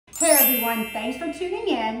Hey everyone, thanks for tuning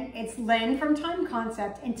in. It's Lynn from Time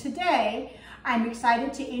Concept, and today I'm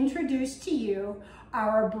excited to introduce to you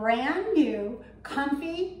our brand new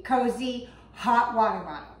comfy, cozy hot water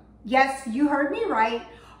bottle. Yes, you heard me right,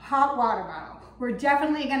 hot water bottle. We're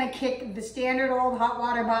definitely gonna kick the standard old hot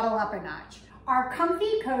water bottle up a notch. Our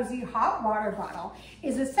comfy, cozy hot water bottle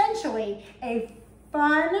is essentially a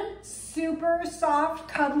fun, super soft,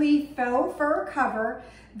 cuddly faux fur cover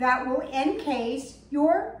that will encase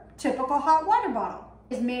your typical hot water bottle.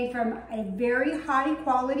 It's made from a very high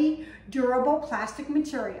quality, durable plastic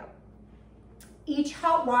material. Each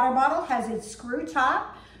hot water bottle has its screw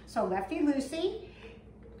top, so lefty-loosey,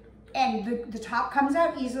 and the top comes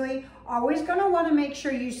out easily. Always gonna wanna make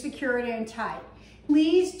sure you secure it in tight.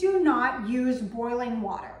 Please do not use boiling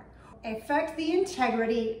water. Affect the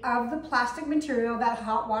integrity of the plastic material that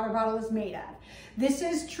hot water bottle is made of. This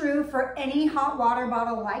is true for any hot water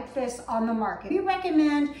bottle like this on the market. We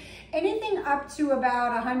recommend anything up to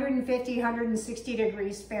about 150, 160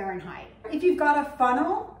 degrees Fahrenheit. If you've got a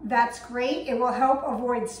funnel, that's great. It will help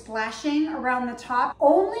avoid splashing around the top.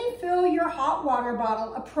 Only fill your hot water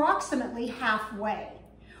bottle approximately halfway.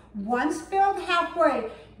 Once filled halfway,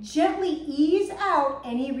 gently ease out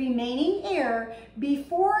any remaining air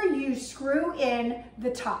before you screw in the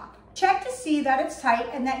top. Check to see that it's tight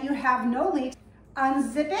and that you have no leaks.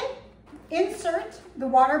 Unzip it, insert the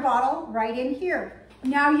water bottle right in here.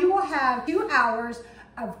 Now you will have 2 hours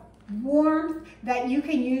of warmth that you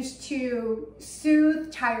can use to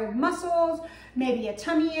soothe tired muscles, maybe a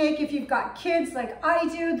tummy ache. If you've got kids like I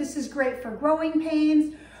do, this is great for growing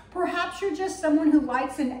pains. Perhaps you're just someone who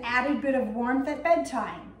likes an added bit of warmth at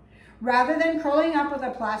bedtime. Rather than curling up with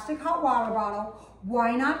a plastic hot water bottle,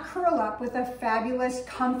 why not curl up with a fabulous,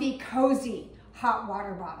 comfy, cozy hot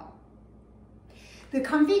water bottle? The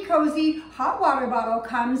comfy, cozy hot water bottle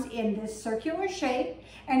comes in this circular shape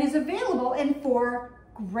and is available in 4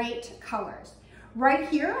 great colors. Right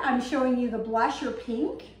here, I'm showing you the blush or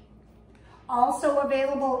pink, also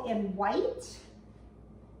available in white.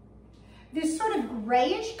 This sort of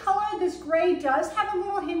grayish color, this gray does have a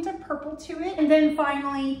little hint of purple to it. And then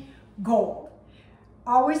finally, gold.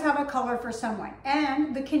 Always have a color for someone.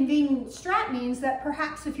 And the convenient strap means that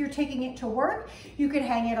perhaps if you're taking it to work, you could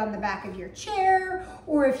hang it on the back of your chair,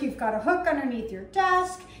 or if you've got a hook underneath your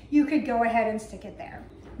desk, you could go ahead and stick it there.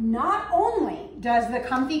 Not only does the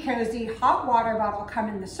comfy, cozy hot water bottle come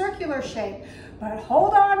in the circular shape, but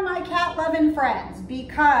hold on, my cat-loving friends,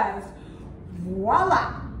 because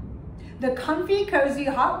voila! The comfy, cozy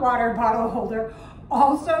hot water bottle holder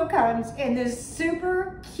also comes in this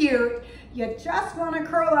super cute, you just want to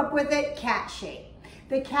curl up with it, cat shape.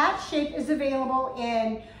 The cat shape is available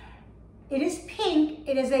in, it is pink.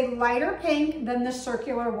 It is a lighter pink than the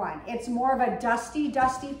circular one. It's more of a dusty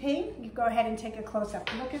pink. You go ahead and take a close-up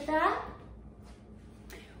look at that.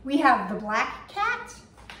 We have the black cat.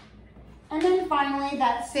 And then finally,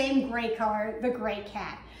 that same gray color, the gray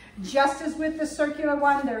cat. Just as with the circular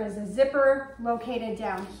one, there is a zipper located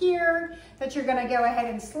down here that you're gonna go ahead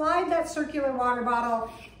and slide that circular water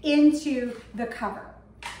bottle into the cover.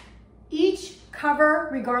 Each cover,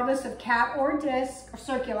 regardless of cat or disc or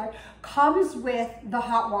circular, comes with the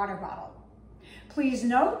hot water bottle. Please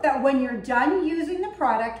note that when you're done using the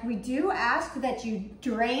product, we do ask that you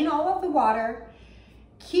drain all of the water.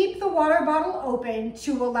 Keep the water bottle open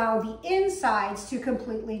to allow the insides to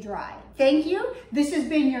completely dry. Thank you. This has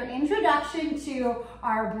been your introduction to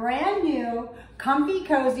our brand new comfy,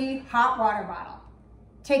 cozy hot water bottle.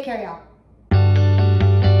 Take care, y'all.